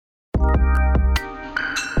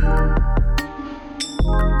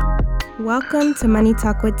Welcome to Money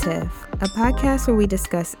Talk with Tiff, a podcast where we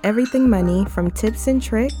discuss everything money from tips and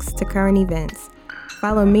tricks to current events.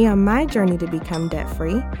 Follow me on my journey to become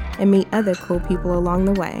debt-free and meet other cool people along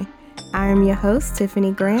the way. I am your host,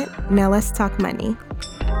 Tiffany Grant. Now let's talk money.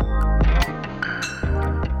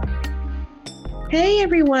 Hey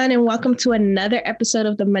everyone, and welcome to another episode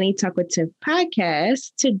of the Money Talk with Tiff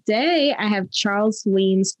podcast. Today I have Charles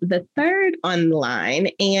Weems III on the line,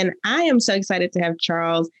 and I am so excited to have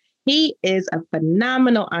Charles. He is a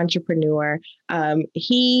phenomenal entrepreneur.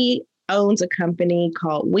 He owns a company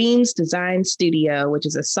called Weems Design Studio, which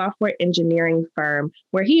is a software engineering firm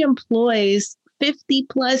where he employs 50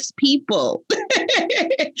 plus people,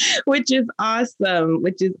 which is awesome.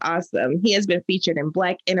 He has been featured in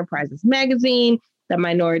Black Enterprises Magazine, the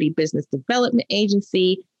Minority Business Development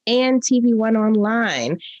Agency, and TV One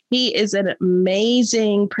Online. He is an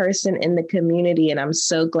amazing person in the community, and I'm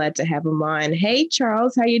so glad to have him on. Hey,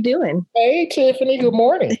 Charles, how you doing? Hey, Tiffany, good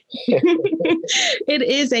morning. It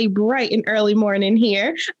is a bright and early morning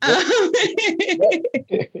here.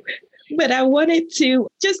 But I wanted to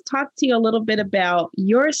just talk to you a little bit about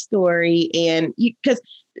your story, and because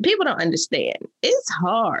people don't understand, it's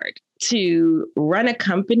hard to run a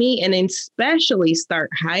company and especially start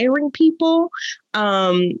hiring people.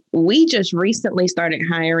 We just recently started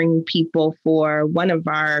hiring people for one of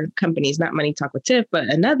our companies, not Money Talk with Tiff, but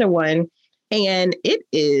another one, and it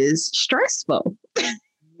is stressful.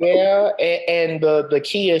 Yeah, and the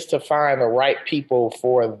key is to find the right people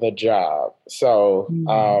for the job. So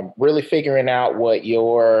really figuring out what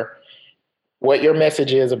your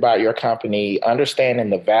message is about your company, understanding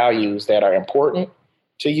the values that are important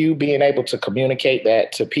to you, being able to communicate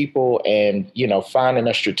that to people, and finding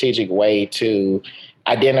a strategic way to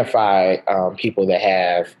identify people that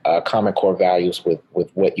have common core values with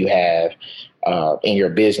what you have in your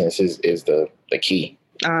business is the key.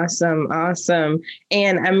 Awesome.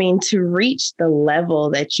 And I mean, to reach the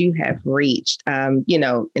level that you have reached,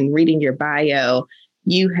 in reading your bio,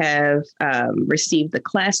 you have received the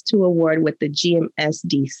Class 2 award with the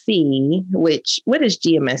GMSDC, what is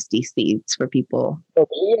GMSDC? It's for people. So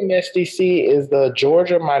GMSDC is the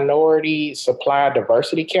Georgia Minority Supply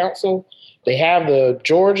Diversity Council. They have the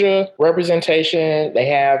Georgia representation, they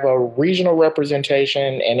have a regional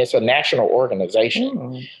representation, and it's a national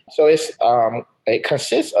organization. So it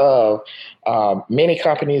consists of many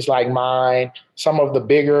companies like mine, some of the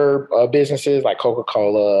bigger businesses like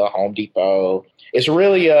Coca-Cola, Home Depot. It's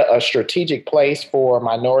really a strategic place for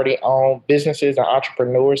minority-owned businesses and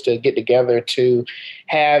entrepreneurs to get together to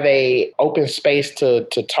have a open space to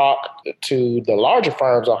talk to the larger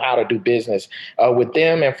firms on how to do business with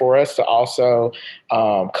them, and for us to also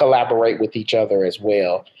collaborate with each other as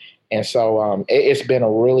well. And so it's been a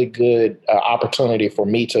really good opportunity for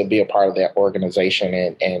me to be a part of that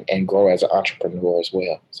organization and grow as an entrepreneur as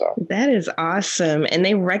well. So that is awesome. And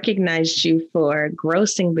they recognized you for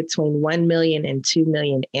grossing between 1 million and 2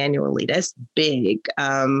 million annually. That's big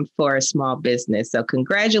for a small business. So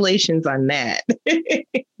congratulations on that.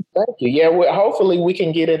 Thank you. Yeah, hopefully we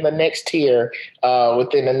can get in the next tier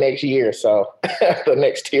within the next year. So the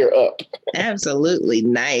next tier up. Absolutely.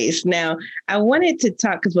 Nice. Now, I wanted to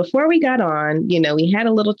talk, because before we got on, we had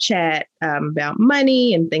a little chat about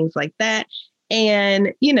money and things like that.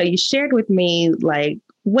 And, you shared with me like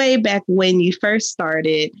way back when you first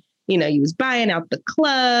started, you was buying out the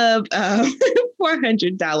club,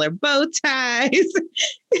 $400 bow ties,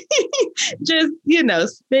 just,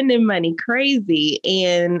 spending money crazy.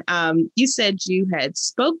 And you said you had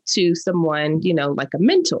spoke to someone, like a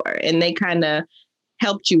mentor, and they kind of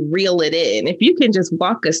helped you reel it in. If you can just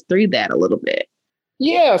walk us through that a little bit.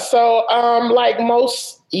 Yeah. So like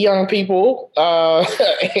most young people, after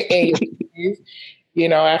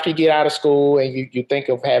you get out of school and you think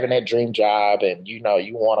of having that dream job, and, you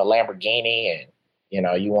want a Lamborghini, and,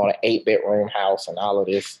 you want an 8-bedroom house and all of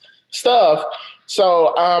this stuff.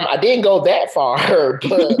 So I didn't go that far,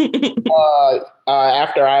 but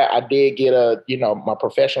after I did get my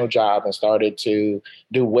professional job and started to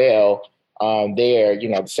do well there,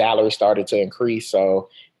 the salary started to increase. So,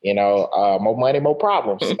 more money, more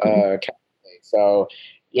problems. So,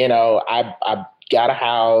 I got a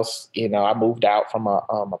house, I moved out from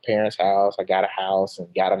my parents' house. I got a house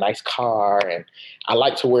and got a nice car, and I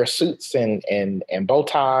like to wear suits and bow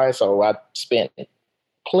ties. So I spent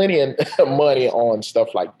plenty of money on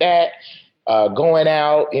stuff like that. Going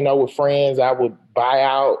out, with friends, I would buy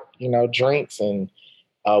out, drinks, and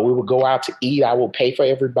we would go out to eat. I would pay for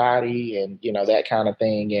everybody, and, that kind of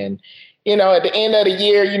thing. And, at the end of the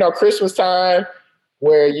year, Christmas time,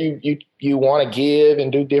 where you you want to give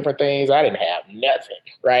and do different things. I didn't have nothing,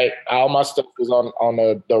 right? All my stuff was on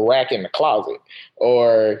the rack in the closet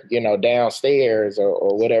or, downstairs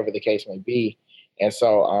or whatever the case may be. And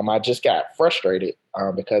so I just got frustrated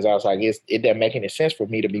because I was like, it doesn't make any sense for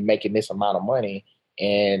me to be making this amount of money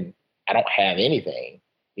and I don't have anything,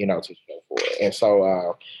 to show for it. And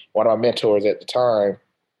so one of my mentors at the time,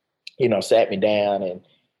 sat me down and,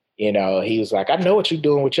 he was like, I know what you're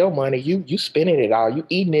doing with your money. You spending it all, you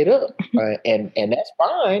eating it up. And that's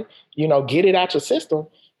fine. Get it out your system,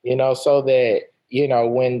 so that,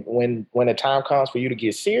 when the time comes for you to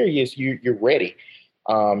get serious, you're ready.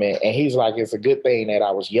 And he's like, it's a good thing that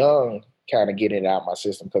I was young, kind of getting it out of my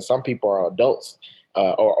system, because some people are adults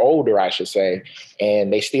or older, I should say,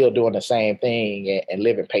 and they still doing the same thing and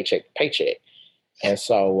living paycheck to paycheck. And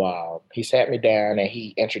so he sat me down and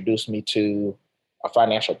he introduced me to a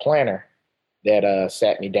financial planner that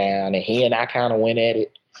sat me down, and he and I kind of went at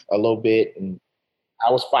it a little bit. And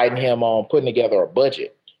I was fighting him on putting together a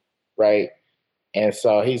budget, right? And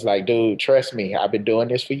so he's like, dude, trust me, I've been doing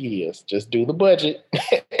this for years. Just do the budget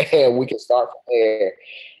and we can start from there.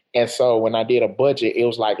 And so when I did a budget, it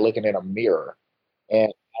was like looking in a mirror.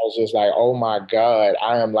 And I was just like, oh my God,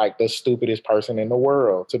 I am like the stupidest person in the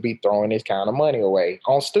world to be throwing this kind of money away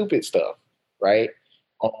on stupid stuff, right?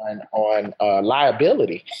 On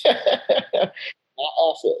liability, not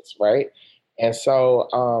assets, right? And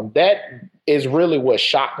so that is really what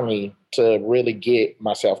shocked me to really get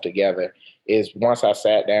myself together is once I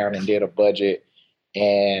sat down and did a budget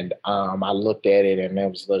and I looked at it and it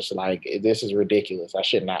was just like, this is ridiculous. I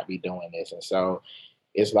should not be doing this. And so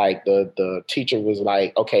it's like the teacher was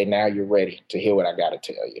like, okay, now you're ready to hear what I got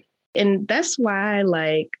to tell you. And that's why,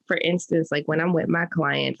 like, for instance, like when I'm with my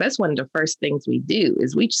clients, that's one of the first things we do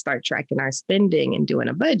is we start tracking our spending and doing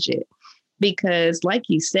a budget. Because like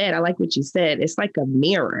you said, I like what you said, it's like a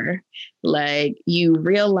mirror. Like you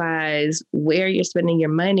realize where you're spending your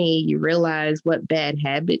money, you realize what bad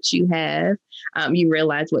habits you have, you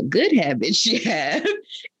realize what good habits you have,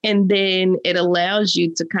 and then it allows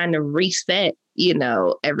you to kind of reset,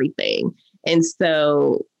 everything. And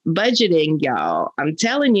so budgeting, y'all, I'm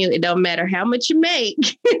telling you, it don't matter how much you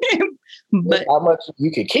make, but how much you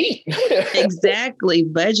can keep. Exactly.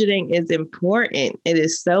 Budgeting is important. It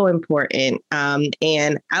is so important.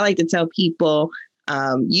 And I like to tell people,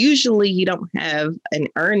 usually you don't have an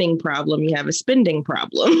earning problem, you have a spending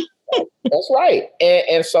problem. That's right.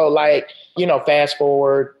 And so like, fast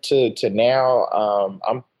forward to now,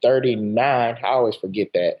 I'm 39. I always forget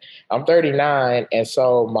that. I'm 39. And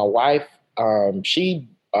so my wife, she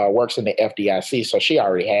works in the FDIC. So she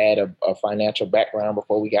already had a financial background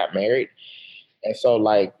before we got married. And so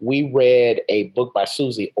like we read a book by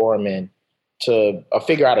Susie Orman to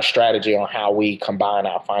figure out a strategy on how we combine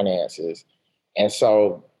our finances. And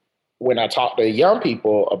so when I talk to young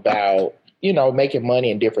people about, making money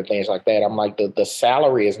and different things like that, I'm like, the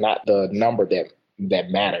salary is not the number that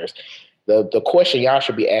matters. The question y'all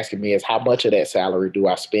should be asking me is how much of that salary do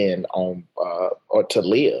I spend on or to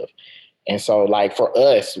live? And so like for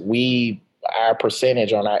us, our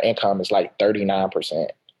percentage on our income is like 39%.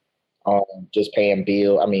 Just paying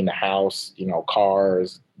the house,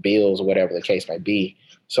 cars, bills, whatever the case may be.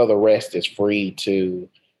 So the rest is free to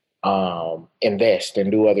invest and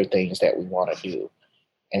do other things that we want to do.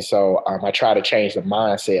 And so I try to change the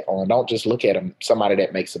mindset on don't just look at somebody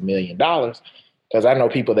that makes $1 million, because I know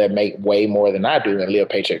people that make way more than I do and live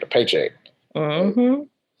paycheck to paycheck. Mm-hmm.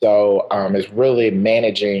 So it's really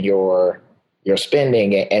managing your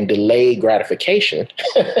spending and delayed gratification.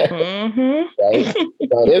 Mm-hmm. Right?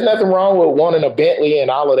 So there's nothing wrong with wanting a Bentley and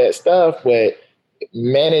all of that stuff, but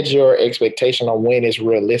manage your expectation on when it's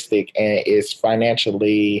realistic and it's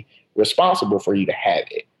financially responsible for you to have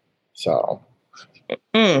it. So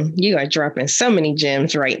you are dropping so many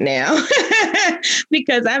gems right now.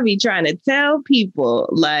 Because I be trying to tell people,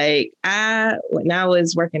 like when I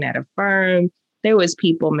was working at a firm, there was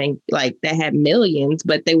people that had millions,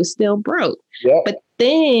 but they were still broke. Yep. But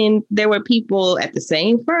then there were people at the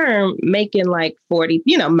same firm making like 40,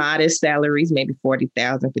 modest salaries, maybe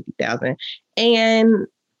 40,000, 50,000, and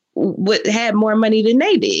had more money than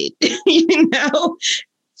they did,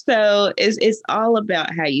 So it's all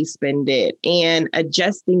about how you spend it and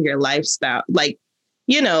adjusting your lifestyle. Like,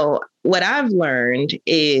 what I've learned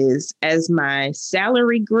is as my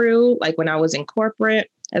salary grew, like when I was in corporate,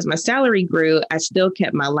 as my salary grew, I still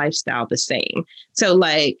kept my lifestyle the same. So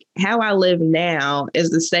like how I live now is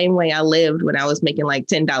the same way I lived when I was making like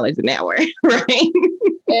 $10 an hour, right?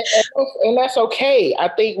 And that's okay. I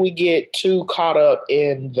think we get too caught up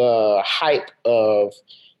in the hype of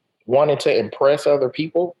wanting to impress other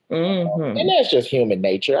people. Mm-hmm. And that's just human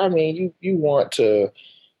nature. I mean, you want to,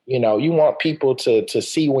 you want people to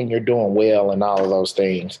see when you're doing well and all of those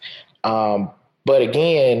things. But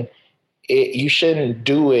again, you shouldn't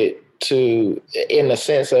do it in the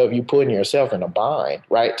sense of you putting yourself in a bind,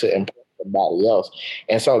 right? To impress somebody else.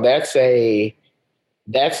 And so that's a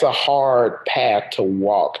hard path to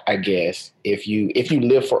walk, I guess, if you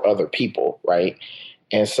live for other people, right?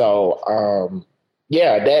 And so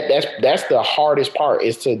yeah, that's the hardest part,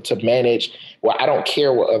 is to manage. Well, I don't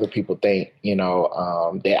care what other people think,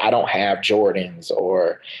 that I don't have Jordans,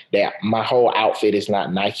 or that my whole outfit is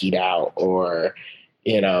not Nike'd out, or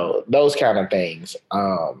those kind of things.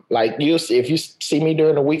 Like if you see me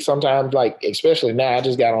during the week, sometimes, like especially now, I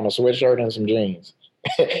just got on a sweatshirt and some jeans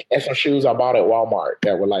and some shoes I bought at Walmart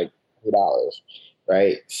that were like $2,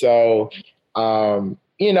 right? So,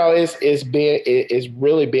 it's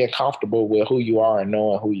really being comfortable with who you are and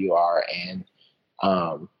knowing who you are, and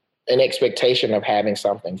an expectation of having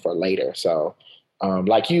something for later. So,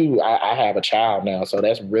 like you, I have a child now, so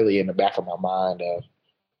that's really in the back of my mind of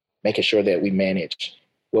making sure that we manage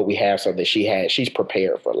what we have so that she's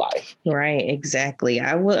prepared for life. Right, exactly.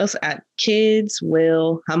 Kids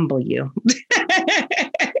will humble you.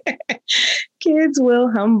 Kids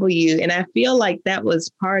will humble you. And I feel like that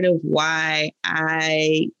was part of why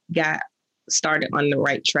I got started on the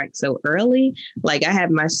right track so early. Like, I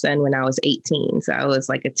had my son when I was 18, so I was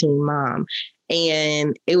like a teen mom.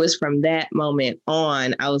 And it was from that moment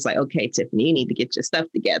on, I was like, okay, Tiffany, you need to get your stuff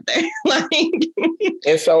together.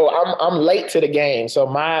 And so I'm late to the game. So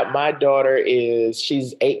my daughter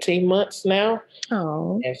she's 18 months now.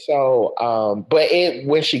 Oh. And so,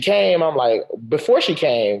 when she came, I'm like, before she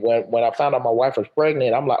came, when I found out my wife was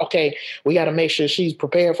pregnant, I'm like, okay, we got to make sure she's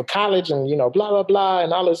prepared for college and, blah, blah, blah.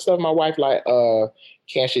 And all this stuff. My wife like,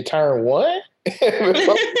 can she turn one? So,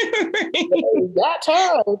 we got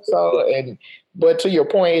time. So, but to your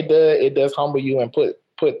point, it does humble you and put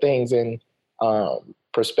things in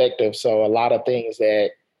perspective. So a lot of things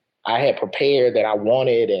that I had prepared that I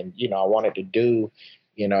wanted and, I wanted to do,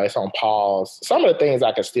 it's on pause. Some of the things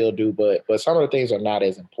I can still do, but some of the things are not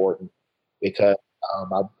as important, because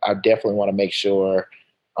I definitely want to make sure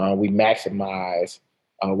we maximize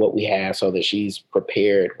what we have so that she's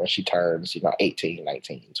prepared when she turns, 18,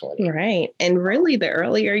 19, 20. Right. And really, the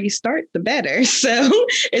earlier you start, the better. So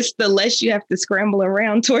it's the less you have to scramble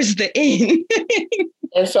around towards the end.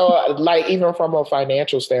 And so, like, even from a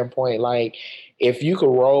financial standpoint, like, if you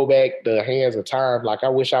could roll back the hands of time, like, I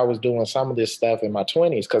wish I was doing some of this stuff in my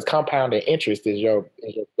 20s, because compounded interest is your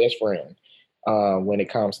best friend when it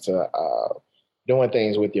comes to doing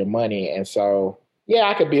things with your money. And so, yeah,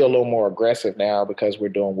 I could be a little more aggressive now because we're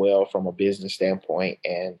doing well from a business standpoint,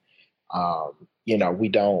 and we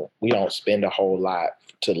don't spend a whole lot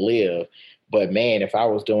to live. But man, if I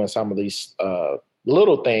was doing some of these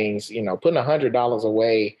little things, putting $100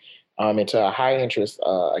 away into a high interest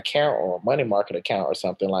account or a money market account or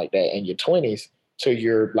something like that in your 20s till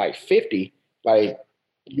you're like 50, like,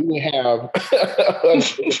 you will have a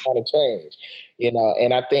lot of change,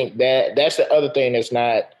 and I think that's the other thing that's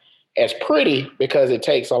not as pretty, because it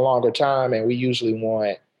takes a longer time, and we usually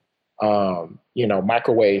want,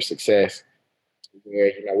 microwave success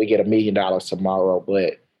where, we get $1 million tomorrow.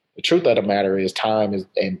 But the truth of the matter is, time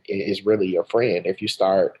is really your friend. If you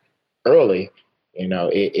start early,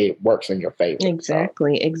 it works in your favor.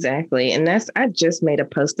 Exactly. And I just made a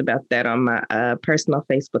post about that on my personal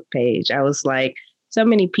Facebook page. I was like, so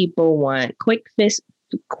many people want quick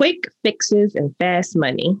fixes and fast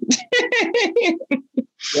money.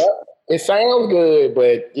 Yep. It sounds good,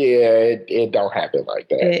 but yeah, it don't happen like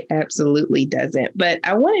that. It absolutely doesn't. But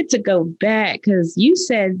I wanted to go back because you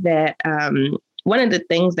said that one of the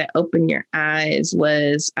things that opened your eyes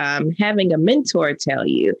was having a mentor tell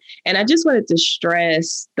you. And I just wanted to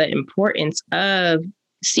stress the importance of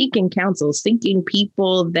seeking counsel, seeking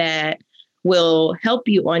people that will help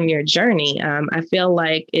you on your journey. I feel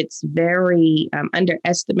like it's very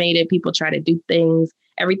underestimated. People try to do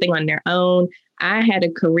everything on their own. I had a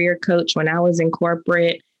career coach when I was in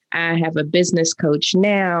corporate. I have a business coach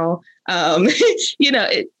now.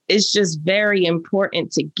 It's just very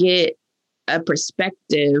important to get a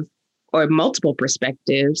perspective or multiple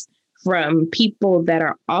perspectives from people that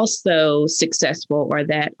are also successful or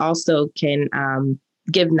that also can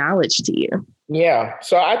give knowledge to you. Yeah.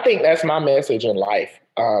 So I think that's my message in life.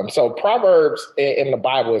 So Proverbs in the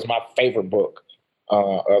Bible is my favorite book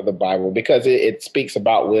of the Bible, because it speaks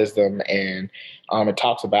about wisdom, and it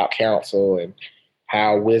talks about counsel and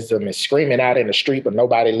how wisdom is screaming out in the street, but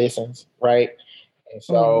nobody listens. Right. And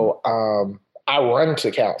so I run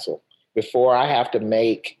to counsel. before I have to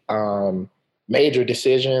make major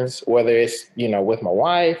decisions, whether it's, with my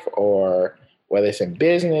wife or whether it's in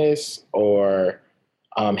business or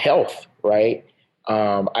health, right?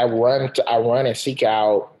 I run and seek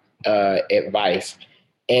out advice,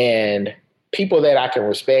 and people that I can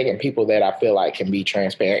respect and people that I feel like can be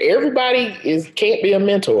transparent. Everybody can't be a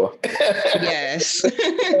mentor. Yes.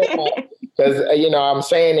 Because I'm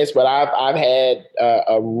saying this, but I've had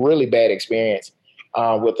a really bad experience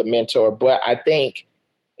with a mentor. But I think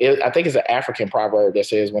it's an African proverb that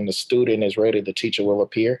says, "When the student is ready, the teacher will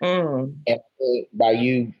appear." Mm. And by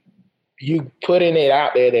you putting it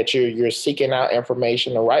out there that you're seeking out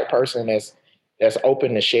information, the right person that's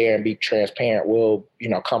open to share and be transparent will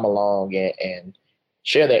come along and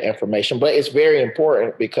share that information. But it's very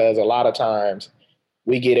important because a lot of times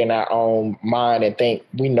we get in our own mind and think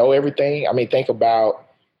we know everything. I mean, think about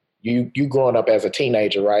you growing up as a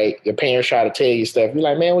teenager, right? Your parents try to tell you stuff. You're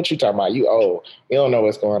like, man, what you talking about? You old. You don't know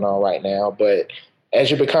what's going on right now. But as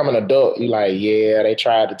you become an adult, you're like, yeah, they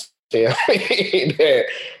tried to tell me that,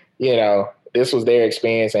 this was their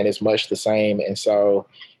experience and it's much the same. And so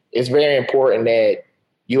it's very important that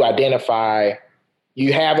you identify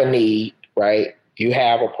you have a need, right? You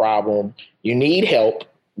have a problem. You need help,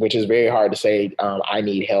 which is very hard to say, I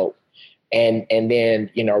need help. And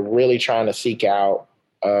then, really trying to seek out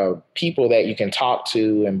people that you can talk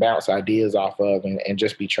to and bounce ideas off of and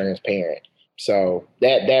just be transparent. So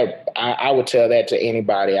I would tell that to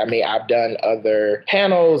anybody. I mean, I've done other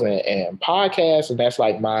panels and podcasts, and that's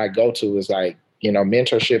like my go-to is like,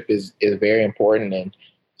 mentorship is very important, and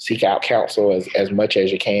seek out counsel as much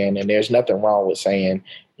as you can. And there's nothing wrong with saying,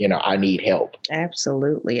 I need help.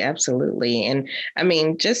 Absolutely. Absolutely. And I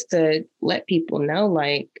mean, just to let people know,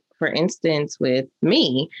 like, for instance, with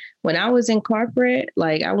me, when I was in corporate,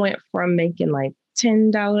 like I went from making like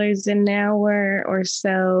 $10 an hour or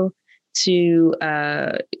so to,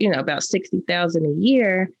 about 60,000 a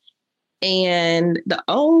year. And the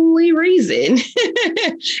only reason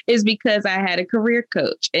is because I had a career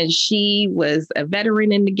coach, and she was a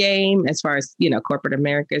veteran in the game as far as, corporate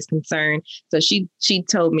America is concerned. So she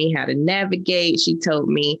told me how to navigate. She told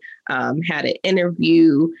me how to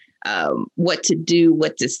interview, what to do,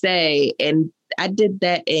 what to say. And I did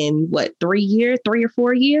that in 3 or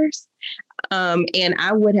 4 years. And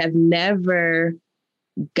I would have never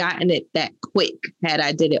gotten it that quick had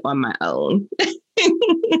I did it on my own.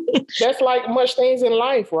 That's like much things in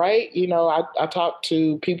life, right? I talk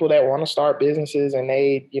to people that want to start businesses and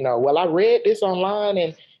they, well, I read this online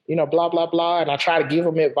and, blah, blah, blah. And I try to give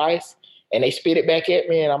them advice and they spit it back at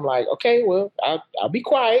me. And I'm like, okay, well, I'll be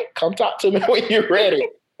quiet. Come talk to me when you're ready.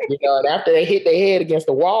 And after they hit their head against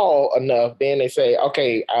the wall enough, then they say,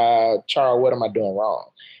 okay, Charles, what am I doing wrong?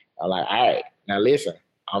 I'm like, all right, now listen,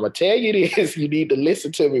 I'm going to tell you this. You need to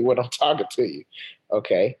listen to me when I'm talking to you.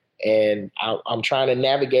 Okay. And I'm trying to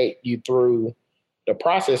navigate you through the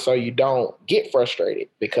process so you don't get frustrated,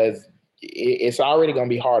 because it's already going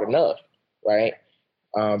to be hard enough, right?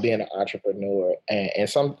 Being an entrepreneur. And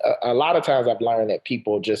a lot of times I've learned that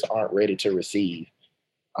people just aren't ready to receive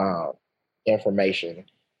information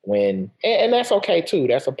and that's okay too.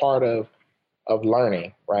 That's a part of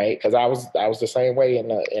learning, right? Because I was the same way in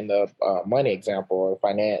the money example or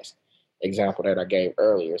finance example that I gave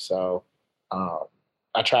earlier. So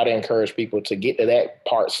I try to encourage people to get to that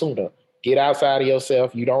part sooner. Get outside of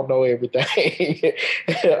yourself. You don't know everything.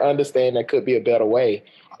 Understand there could be a better way,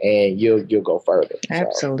 and you'll go further.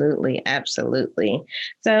 Absolutely. So. Absolutely.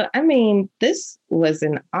 So, I mean, this was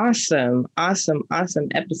an awesome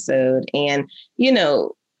episode. And,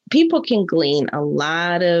 people can glean a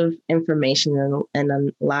lot of information and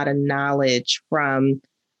a lot of knowledge from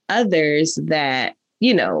others that,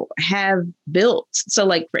 have built. So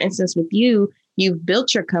like, for instance, with you've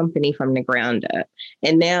built your company from the ground up,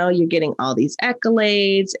 and now you're getting all these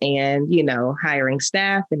accolades and, hiring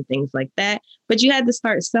staff and things like that. But you had to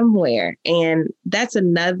start somewhere. And that's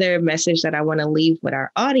another message that I want to leave with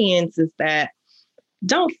our audience, is that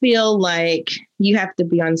don't feel like you have to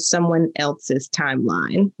be on someone else's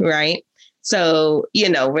timeline, right? So,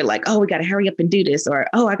 we're like, oh, we got to hurry up and do this, or,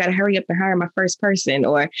 oh, I got to hurry up and hire my first person,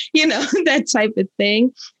 or, that type of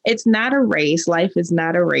thing. It's not a race. Life is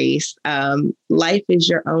not a race. Life is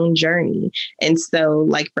your own journey. And so,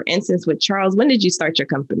 like, for instance, with Charles, when did you start your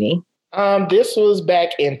company? This was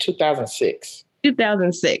back in 2006.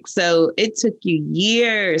 2006. So it took you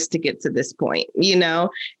years to get to this point,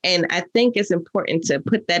 and I think it's important to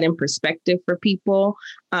put that in perspective for people,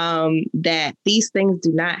 that these things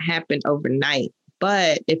do not happen overnight.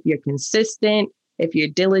 But if you're consistent, if you're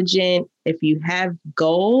diligent, if you have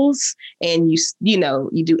goals and you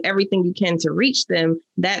do everything you can to reach them,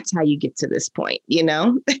 that's how you get to this point,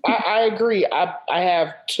 I agree. I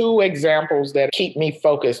have two examples that keep me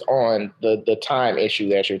focused on the time issue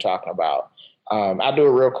that you're talking about. I'll do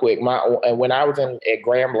it real quick. When I was at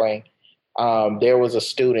Grambling, there was a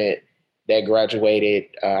student that graduated.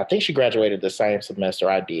 I think she graduated the same semester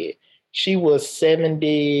I did. She was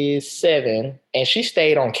 77 and she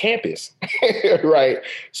stayed on campus, right?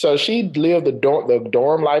 So she lived the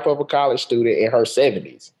dorm life of a college student in her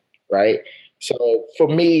 70s, right? So for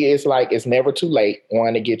me, it's like it's never too late,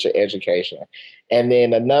 one, to get your education. And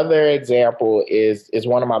then another example is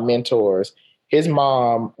one of my mentors. His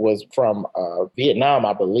mom was from Vietnam,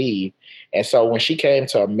 I believe. And so when she came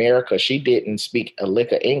to America, she didn't speak a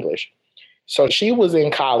lick of English. So she was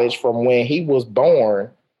in college from when he was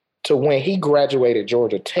born to when he graduated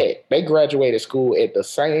Georgia Tech. They graduated school at the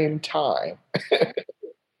same time.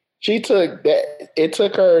 It took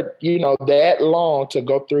her, that long to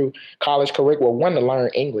go through college curriculum, one, to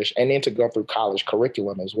learn English, and then to go through college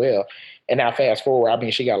curriculum as well. And now fast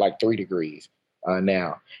forward, she got like 3 degrees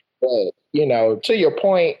now. But, to your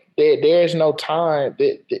point, there's no time,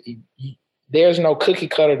 there's no cookie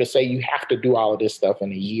cutter to say you have to do all of this stuff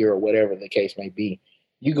in a year or whatever the case may be.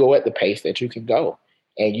 You go at the pace that you can go.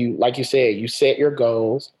 And you, like you said, you set your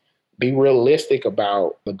goals, be realistic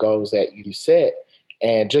about the goals that you set,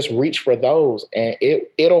 and just reach for those. And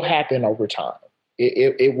it'll happen over time.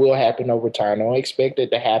 It will happen over time. Don't expect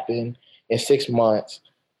it to happen in 6 months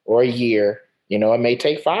or a year. It may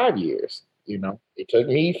take 5 years. It took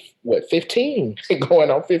me 15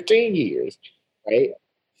 going on 15 years. Right.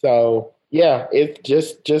 So yeah,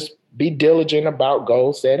 it's just be diligent about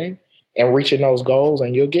goal setting and reaching those goals,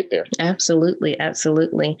 and you'll get there. Absolutely.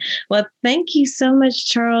 Absolutely. Well, thank you so much,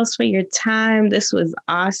 Charles, for your time. This was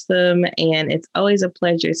awesome. And it's always a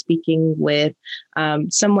pleasure speaking with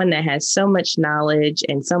someone that has so much knowledge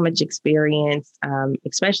and so much experience,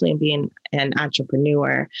 especially in being an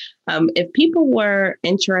entrepreneur. If people were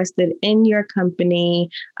interested in your company,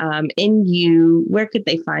 in you, where could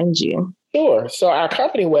they find you? Sure. So our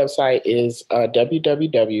company website is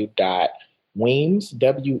www.Weems, Weems,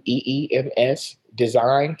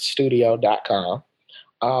 designstudio.com.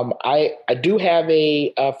 I do have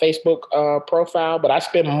a Facebook profile, but I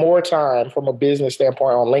spend more time from a business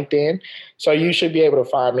standpoint on LinkedIn. So you should be able to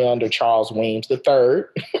find me under Charles Weems the third.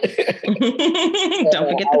 Don't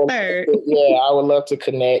forget the third. I would love to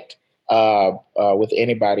connect with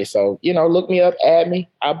anybody. So, look me up, add me.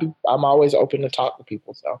 I'm always open to talk to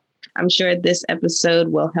people. So I'm sure this episode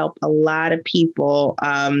will help a lot of people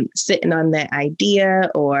sitting on that idea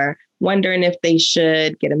or wondering if they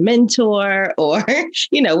should get a mentor or,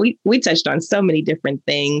 we touched on so many different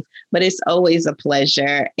things, but it's always a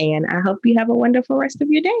pleasure. And I hope you have a wonderful rest of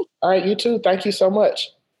your day. All right, you too. Thank you so much.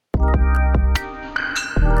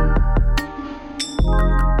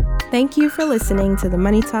 Thank you for listening to the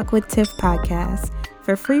Money Talk with Tiff podcast.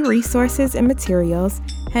 For free resources and materials,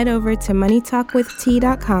 head over to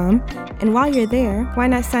moneytalkwitht.com. And while you're there, why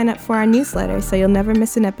not sign up for our newsletter so you'll never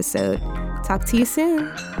miss an episode? Talk to you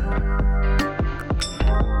soon.